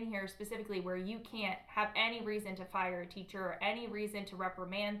put it in here specifically where you can't have any reason to fire a teacher or any reason to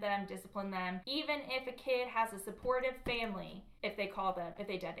reprimand them, discipline them, even if a kid has a supportive family, if they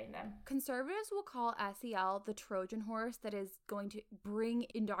dead name them. Conservatives will call SEL the Trojan horse that is going to bring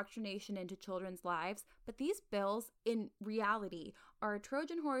indoctrination into children's lives, but these bills, in reality, are a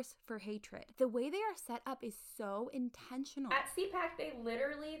Trojan horse for hatred. The way they are set up is so intentional. At CPAC,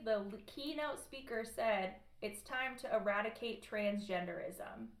 the keynote speaker said, it's time to eradicate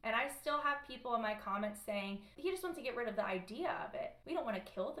transgenderism. And I still have people in my comments saying, he just wants to get rid of the idea of it. We don't want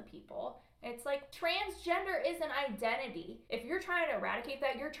to kill the people. It's like, transgender is an identity. If you're trying to eradicate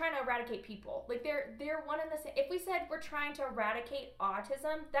that, you're trying to eradicate people. Like, they're one and the same. If we said we're trying to eradicate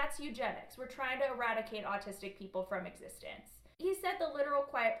autism, that's eugenics. We're trying to eradicate autistic people from existence. He said the literal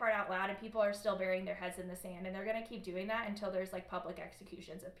quiet part out loud and people are still burying their heads in the sand, and they're going to keep doing that until there's like public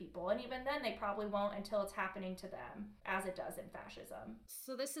executions of people. And even then they probably won't until it's happening to them, as it does in fascism.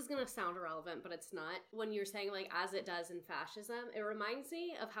 So this is going to sound irrelevant, but it's not. When you're saying like as it does in fascism, it reminds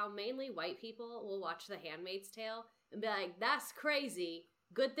me of how mainly white people will watch The Handmaid's Tale and be like, that's crazy.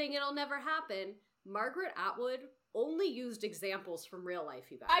 Good thing it'll never happen. Margaret Atwood only used examples from real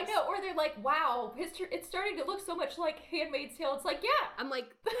life, you guys. I know, or they're like, wow, it's starting to look so much like Handmaid's Tale. It's like, yeah. I'm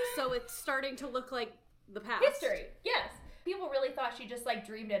like, so it's starting to look like the past. History, yes. People really thought she just like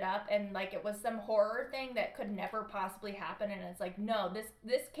dreamed it up and like it was some horror thing that could never possibly happen, and it's like, no,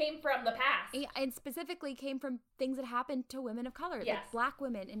 this came from the past. Yeah, and specifically came from things that happened to women of color, Yes. like black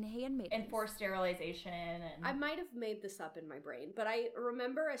women and handmaidens. And forced sterilization and I might have made this up in my brain, but I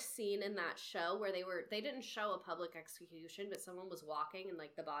remember a scene in that show where they didn't show a public execution, but someone was walking and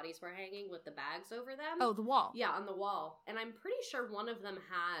like the bodies were hanging with the bags over them. Oh, the wall. Yeah, on the wall. And I'm pretty sure one of them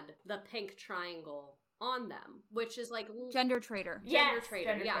had the pink triangle on them, which is like Gender traitor. Yes, traitor.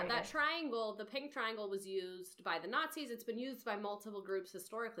 gender Yeah, traitor. that triangle, the pink triangle, was used by the Nazis. It's been used by multiple groups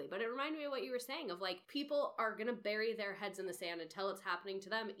historically, but it reminded me of what you were saying of like people are gonna bury their heads in the sand until it's happening to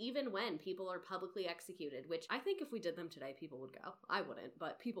them, even when people are publicly executed, which I think if we did them today, people would go. I wouldn't,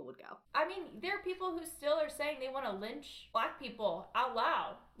 but people would go. I mean, there are people who still are saying they want to lynch black people out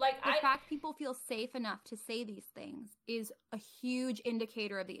loud. Like, The fact people feel safe enough to say these things is a huge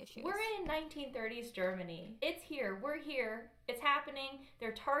indicator of the issues. we're in 1930s Germany. It's here. We're here. It's happening.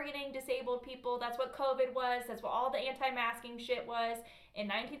 They're targeting disabled people. That's what COVID was. That's what all the anti-masking shit was. In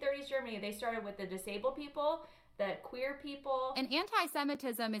 1930s Germany, they started with the disabled people, the queer people. And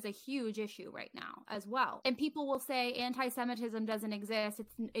anti-Semitism is a huge issue right now as well. And people will say anti-Semitism doesn't exist.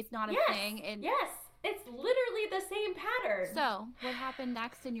 It's not a yes, thing. And yes, it's literally the same pattern. so, what happened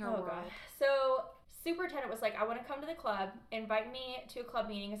next in your world? God. So superintendent was like, I want to come to the club, invite me to a club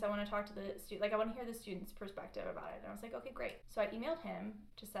meeting because I want to talk to the student, like I want to hear the student's perspective about it. And I was like, okay, great. So I emailed him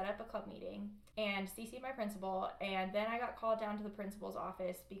to set up a club meeting and CC'd my principal, and then I got called down to the principal's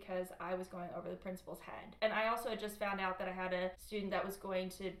office because I was going over the principal's head. And I also had just found out that I had a student that was going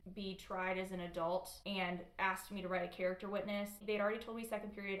to be tried as an adult and asked me to write a character witness. They'd already told me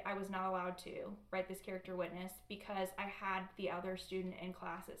second period I was not allowed to write this character witness because I had the other student in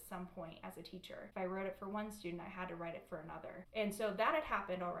class at some point as a teacher. If I wrote it for one student, I had to write it for another. And so that had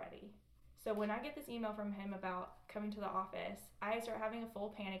happened already. So when I get this email from him about coming to the office, I start having a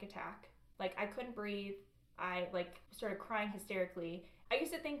full panic attack. Like, I couldn't breathe. I started crying hysterically. I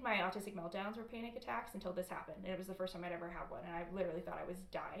used to think my autistic meltdowns were panic attacks until this happened. And it was the first time I'd ever had one. And I literally thought I was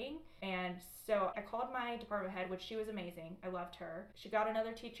dying. And so I called my department head, which she was amazing. I loved her. She got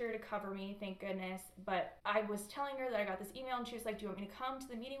another teacher to cover me, thank goodness. But I was telling her that I got this email and she was like, do you want me to come to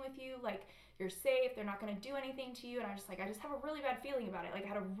the meeting with you? Like, you're safe. They're not going to do anything to you. And I was just like, I just have a really bad feeling about it. Like, I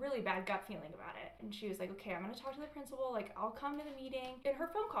had a really bad gut feeling about it. And she was like, okay, I'm going to talk to the principal. Like, I'll come to the meeting. In her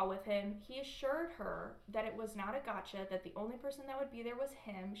phone call with him, he assured her that it was not a gotcha, that the only person that would be there was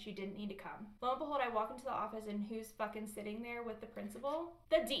him. She didn't need to come. Lo and behold, I walk into the office and who's fucking sitting there with the principal?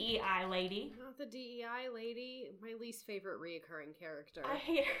 The DEI lady. Not the DEI lady, my least favorite reoccurring character. I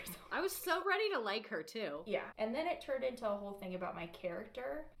hate her so I was so ready to like her too. Yeah. And then it turned into a whole thing about my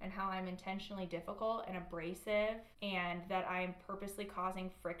character and how I'm intentionally difficult and abrasive and that I'm purposely causing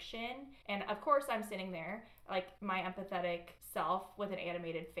friction. And of course I'm sitting there like my empathetic self with an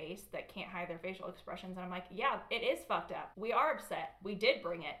animated face that can't hide their facial expressions. And I'm like, yeah, it is fucked up. We are upset. We did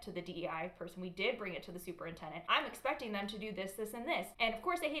bring it to the DEI person. We did bring it to the superintendent. I'm expecting them to do this, this, and this. And of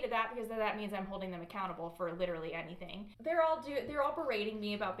course I hated that because that means I'm holding them accountable for literally anything. They're all berating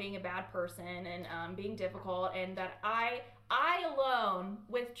me about being a bad person and being difficult, and that I alone,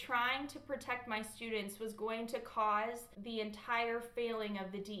 with trying to protect my students, was going to cause the entire failing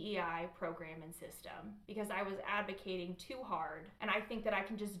of the DEI program and system because I was advocating too hard. And I think that I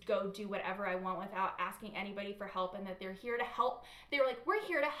can just go do whatever I want without asking anybody for help, and that they're here to help. They were like, we're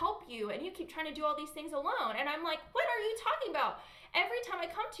here to help you, and you keep trying to do all these things alone. And I'm like, what are you talking about? Every time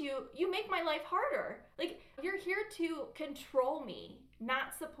I come to you, you make my life harder. Like, you're here to control me,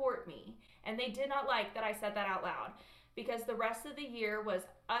 not support me. And they did not like that I said that out loud. Because the rest of the year was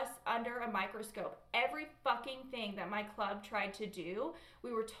us under a microscope. Every fucking thing that my club tried to do,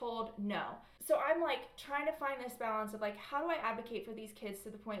 we were told no. So I'm like trying to find this balance of like, how do I advocate for these kids to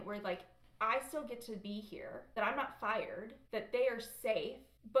the point where like I still get to be here, that I'm not fired, that they are safe,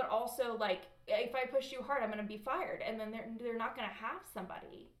 but also like if I push too hard, I'm gonna be fired, and then they're not gonna have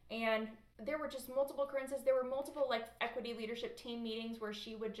somebody. And there were just multiple occurrences. There were multiple like equity leadership team meetings where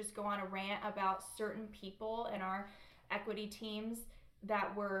she would just go on a rant about certain people in our equity teams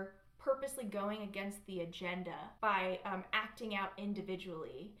that were purposely going against the agenda by acting out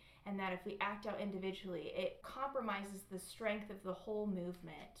individually, and that if we act out individually, it compromises the strength of the whole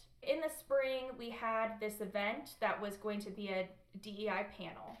movement. In the spring, we had this event that was going to be a DEI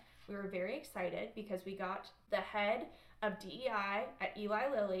panel. We were very excited because we got the head of DEI at Eli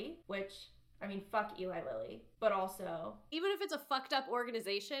Lilly, which, I mean, fuck Eli Lilly, but also... Even if it's a fucked up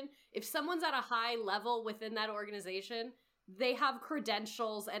organization, if someone's at a high level within that organization, they have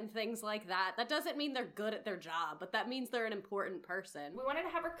credentials and things like that. That doesn't mean they're good at their job, but that means they're an important person. We wanted to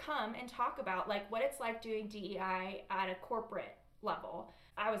have her come and talk about like what it's like doing DEI at a corporate level.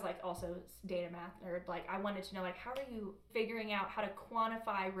 I was like also data math nerd. Like I wanted to know like how are you figuring out how to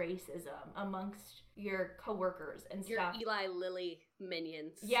quantify racism amongst your coworkers and stuff. Your Eli Lilly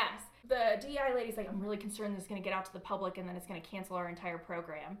minions. Yes. The DEI lady's like, I'm really concerned this is going to get out to the public and then it's going to cancel our entire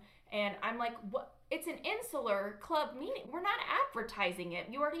program. And I'm like, what? It's an insular club meeting. We're not advertising it.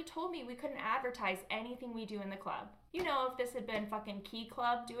 You already told me we couldn't advertise anything we do in the club. You know, if this had been fucking Key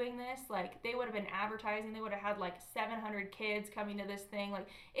Club doing this, like, they would have been advertising. They would have had, like, 700 kids coming to this thing. Like,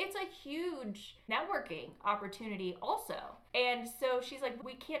 it's a huge networking opportunity also. And so she's like,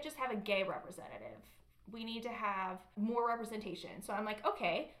 we can't just have a gay representative. We need to have more representation. So I'm like,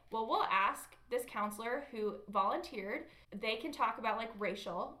 okay, well, we'll ask this counselor who volunteered. They can talk about, like,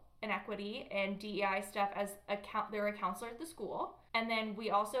 racial inequity and DEI stuff as they're a counselor at the school. And then we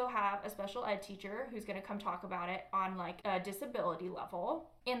also have a special ed teacher who's going to come talk about it on like a disability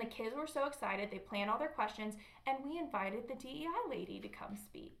level. And the kids were so excited. They planned all their questions and we invited the DEI lady to come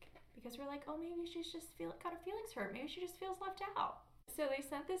speak because we're like, oh, maybe she's just kind of feelings hurt. Maybe she just feels left out. So they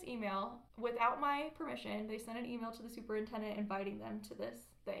sent this email without my permission. They sent an email to the superintendent inviting them to this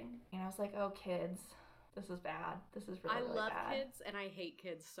thing. And I was like, oh, kids. This is bad. This is really, really bad. I love kids and I hate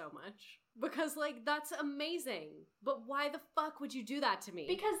kids so much. Because, like, that's amazing. But why the fuck would you do that to me?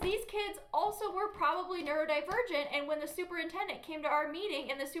 Because these kids also were probably neurodivergent, and when the superintendent came to our meeting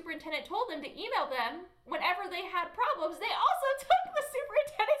and the superintendent told them to email them whenever they had problems, they also took the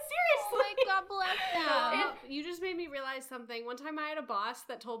superintendent seriously. Oh my God bless them. You just made me realize something. One time I had a boss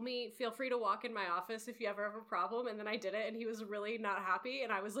that told me, feel free to walk in my office if you ever have a problem, and then I did it, and he was really not happy,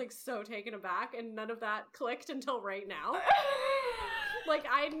 and I was, like, so taken aback, and none of that clicked until right now. Like,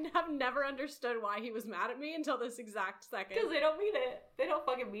 I have never understood why he was mad at me until this exact second. Because they don't mean it. They don't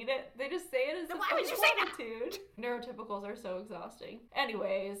fucking mean it. They just say it as why would you say that? Neurotypicals are so exhausting.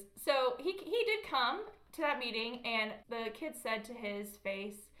 Anyways, so he did come to that meeting, and the kid said to his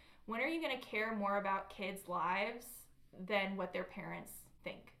face, when are you going to care more about kids' lives than what their parents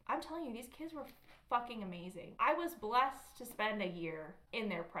think? I'm telling you, these kids were fucking amazing. I was blessed to spend a year in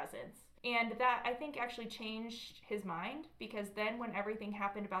their presence. And that, I think, actually changed his mind, because then when everything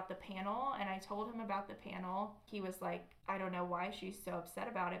happened about the panel and I told him about the panel, he was like, I don't know why she's so upset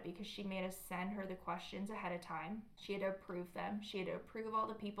about it, because she made us send her the questions ahead of time. She had to approve them. She had to approve all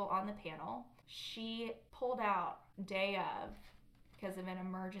the people on the panel. She pulled out day of because of an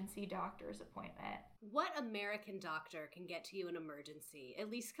emergency doctor's appointment. What American doctor can get to you in emergency? At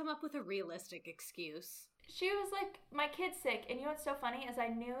least come up with a realistic excuse. She was like, my kid's sick. And you know what's so funny is I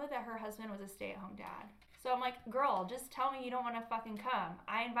knew that her husband was a stay-at-home dad. So I'm like, girl, just tell me you don't want to fucking come.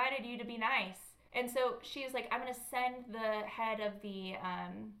 I invited you to be nice. And so she was like, I'm going to send the head of the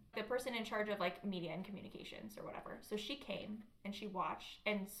person in charge of like media and communications or whatever. So she came and she watched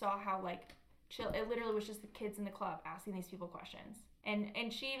and saw how like chill. It literally was just the kids in the club asking these people questions.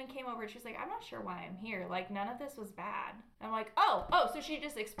 And she even came over and she was like, I'm not sure why I'm here. Like, none of this was bad. I'm like, oh, so she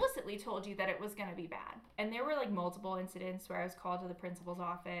just explicitly told you that it was going to be bad. And there were like multiple incidents where I was called to the principal's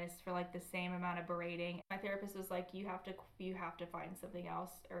office for like the same amount of berating. My therapist was like, you have to find something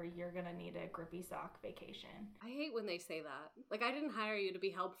else or you're going to need a grippy sock vacation. I hate when they say that. Like, I didn't hire you to be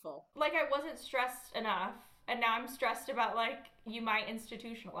helpful. Like, I wasn't stressed enough. And now I'm stressed about like, you might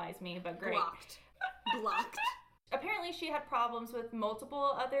institutionalize me, but great. Blocked. Apparently she had problems with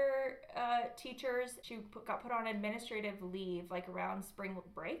multiple other teachers. She got put on administrative leave like around spring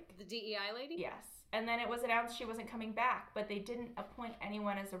break. The DEI lady? Yes. And then it was announced she wasn't coming back, but they didn't appoint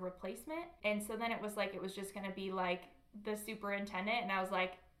anyone as a replacement. And so then it was just going to be like the superintendent. And I was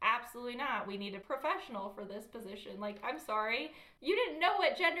like, absolutely not. We need a professional for this position. Like, I'm sorry. You didn't know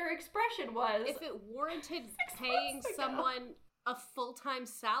what gender expression was. If it warranted paying someone a full-time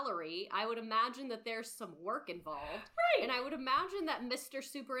salary, I would imagine that there's some work involved. Right. And I would imagine that Mr.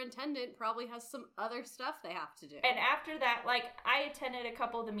 Superintendent probably has some other stuff they have to do. And after that, like, I attended a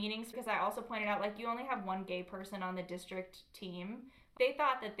couple of the meetings because I also pointed out, like, you only have one gay person on the district team. They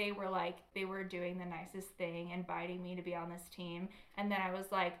thought that they were doing the nicest thing, inviting me to be on this team. And then I was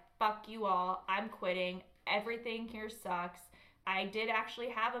like, fuck you all. I'm quitting. Everything here sucks. I did actually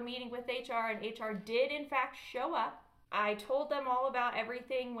have a meeting with HR, and HR did, in fact, show up. I told them all about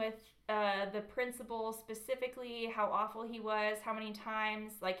everything with the principal, specifically how awful he was, how many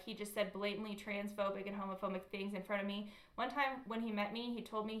times, like, he just said blatantly transphobic and homophobic things in front of me. One time when he met me, he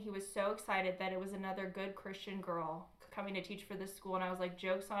told me he was so excited that it was another good Christian girl coming to teach for this school, and I was like,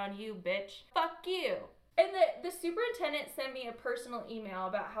 joke's on you, bitch. Fuck you. And the superintendent sent me a personal email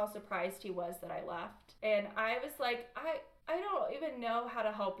about how surprised he was that I left. And I was like, I don't even know how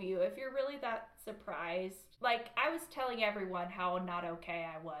to help you if you're really that surprised. Like, I was telling everyone how not okay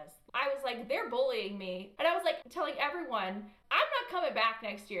I was. I was like, they're bullying me. And I was like telling everyone, I'm not coming back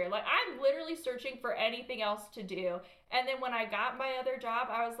next year. Like, I'm literally searching for anything else to do. And then when I got my other job,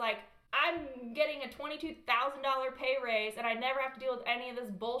 I was like, I'm getting a $22,000 pay raise and I never have to deal with any of this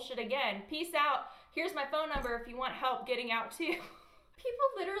bullshit again. Peace out. Here's my phone number if you want help getting out too. People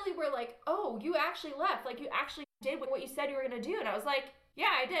literally were like, oh, you actually left. Like, you actually did what you said you were going to do. And I was like, yeah,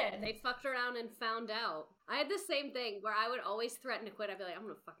 I did. They fucked around and found out. I had the same thing where I would always threaten to quit. I'd be like, I'm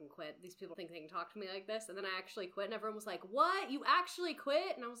gonna fucking quit. These people think they can talk to me like this. And then I actually quit and everyone was like, what? You actually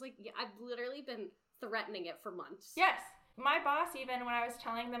quit? And I was like, yeah, I've literally been threatening it for months. Yes. My boss, even when I was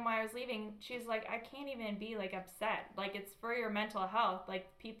telling them why I was leaving, she's like, I can't even be like upset. Like, it's for your mental health.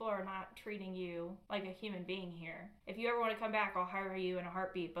 Like, people are not treating you like a human being here. If you ever want to come back, I'll hire you in a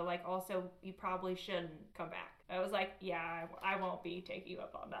heartbeat. But like, also, you probably shouldn't come back. I was like, yeah, I won't be taking you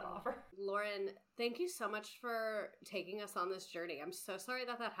up on that offer. Lauren, thank you so much for taking us on this journey. I'm so sorry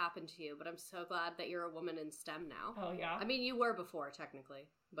that happened to you, but I'm so glad that you're a woman in STEM now. Oh, yeah. I mean, you were before, technically,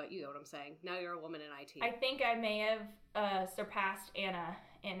 but you know what I'm saying. Now you're a woman in IT. I think I may have surpassed Anna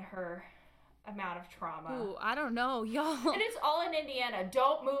in her amount of trauma. Ooh, I don't know, y'all. And it's all in Indiana.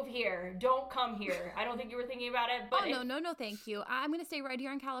 Don't move here. Don't come here. I don't think you were thinking about it, but no, thank you. I'm gonna stay right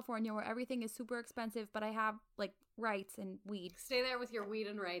here in California where everything is super expensive, but I have like rights and weed. Stay there with your weed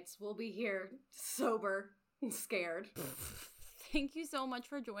and rights. We'll be here sober and scared. Thank you so much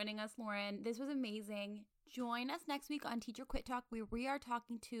for joining us, Lauren. This was amazing. Join us next week on Teacher Quit Talk, where we are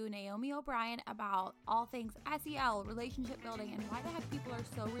talking to Naomi O'Brien about all things SEL, relationship building, and why the heck people are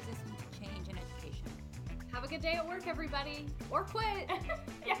so resistant to change in education. Have a good day at work, everybody. Or quit.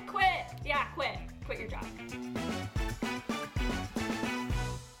 Yeah, quit. Yeah, quit. Quit your job.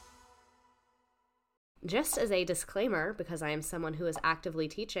 Just as a disclaimer, because I am someone who is actively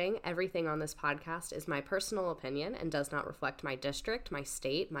teaching, everything on this podcast is my personal opinion and does not reflect my district, my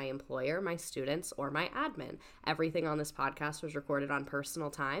state, my employer, my students, or my admin. Everything on this podcast was recorded on personal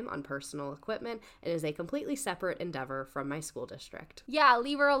time, on personal equipment, and is a completely separate endeavor from my school district. Yeah,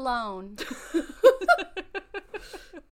 leave her alone.